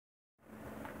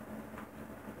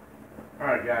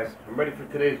Alright guys, I'm ready for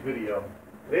today's video.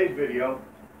 Today's video,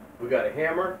 we got a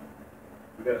hammer,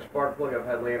 we got a spark plug I've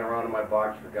had laying around in my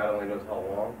box for God only knows how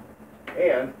long,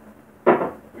 and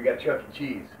we got Chuck E.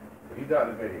 Cheese. But he's not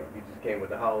in the video, he just came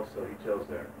with the house, so he chills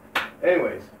there.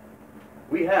 Anyways,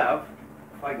 we have,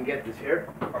 if I can get this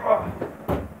here,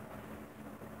 let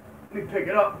me pick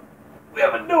it up. We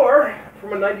have a door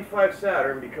from a 95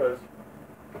 Saturn because,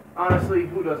 honestly,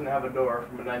 who doesn't have a door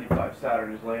from a 95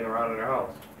 Saturn just laying around in their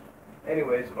house?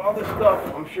 Anyways, with all this stuff,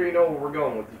 I'm sure you know where we're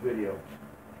going with this video.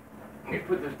 Let me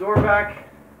put this door back.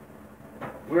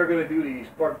 We're going to do the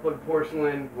spark plug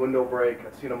porcelain window break.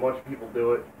 I've seen a bunch of people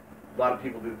do it. A lot of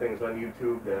people do things on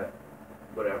YouTube that,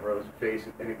 whatever, let's face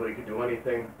it, anybody can do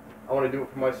anything. I want to do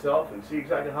it for myself and see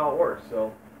exactly how it works.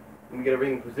 So, let me get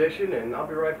everything in position and I'll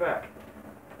be right back.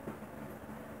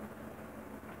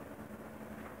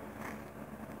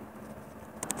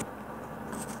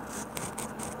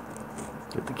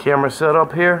 Get the camera set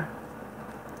up here.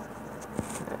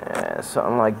 Yeah,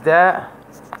 something like that.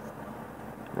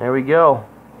 There we go.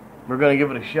 We're going to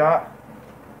give it a shot.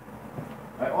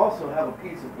 I also have a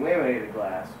piece of laminated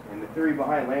glass. And the theory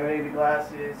behind laminated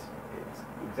glass is it's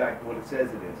exactly what it says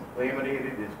it is.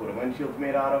 Laminated is what a windshield's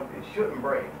made out of. It shouldn't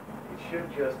break. It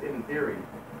should just, in theory,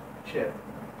 chip.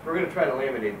 So we're going to try to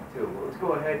laminate it too. Well, let's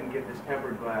go ahead and give this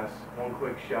tempered glass one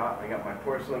quick shot. I got my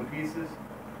porcelain pieces.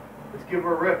 Let's give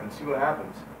her a rip and see what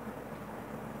happens.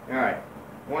 Alright,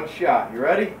 one shot. You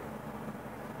ready?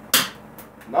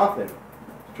 Nothing.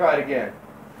 Let's try it again.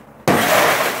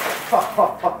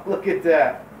 Look at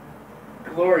that.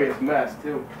 Glorious mess,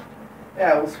 too.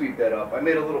 Yeah, we'll sweep that up. I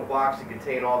made a little box to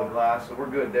contain all the glass, so we're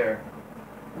good there.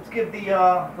 Let's give the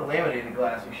laminated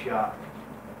glass a shot.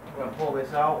 I'm going to pull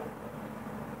this out.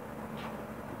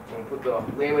 I'm going to put the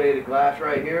laminated glass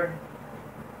right here.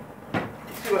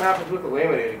 Let's see what happens with the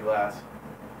laminated glass.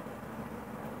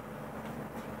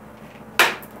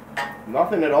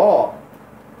 Nothing at all.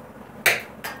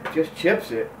 Just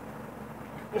chips it.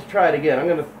 Let's try it again. I'm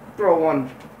going to throw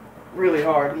one really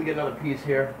hard. Let me get another piece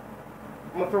here.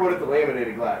 I'm going to throw it at the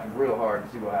laminated glass real hard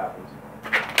and see what happens.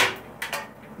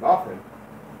 Nothing.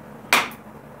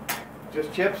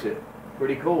 Just chips it.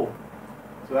 Pretty cool.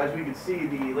 So as we can see,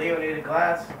 the laminated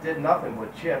glass did nothing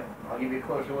but chip. I'll give you a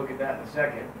closer look at that in a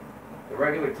second. The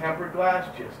regular tempered glass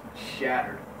just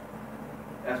shattered.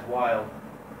 That's wild.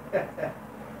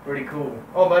 Pretty cool.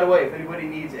 Oh, by the way, if anybody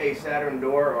needs a Saturn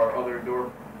door or other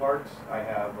door parts, I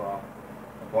have a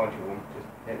bunch of them. Just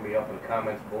hit me up in the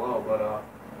comments below. But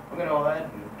I'm going to go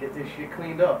ahead and get this shit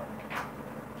cleaned up.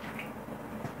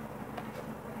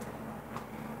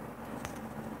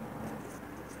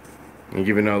 And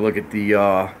give you another look at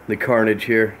the carnage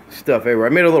here. Stuff everywhere.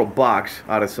 I made a little box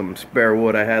out of some spare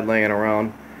wood I had laying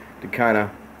around to kind of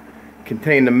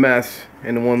contain the mess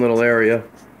in one little area,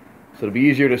 so it'll be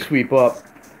easier to sweep up.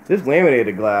 This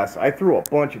laminated glass, I threw a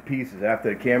bunch of pieces after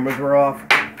the cameras were off.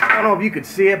 I don't know if you could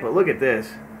see it, but look at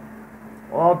this.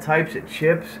 All types of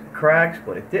chips, cracks,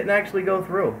 but it didn't actually go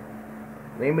through.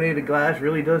 Laminated glass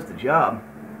really does the job.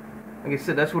 Like I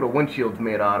said, that's what a windshield's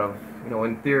made out of. You know,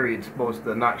 in theory, it's supposed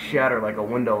to not shatter like a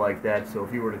window like that, so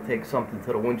if you were to take something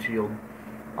to the windshield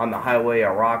on the highway,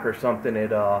 a rock or something,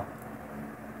 it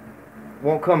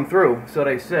won't come through, so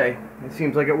they say. It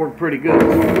seems like it worked pretty good.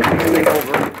 Look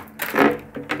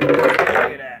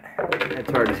at that.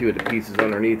 It's hard to see with the pieces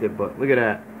underneath it, but look at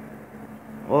that.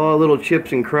 All little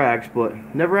chips and cracks, but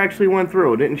never actually went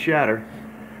through. It didn't shatter.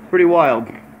 Pretty wild.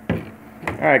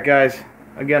 Alright guys,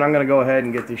 again I'm going to go ahead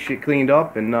and get this shit cleaned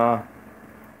up, and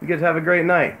you guys have a great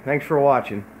night. Thanks for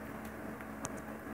watching.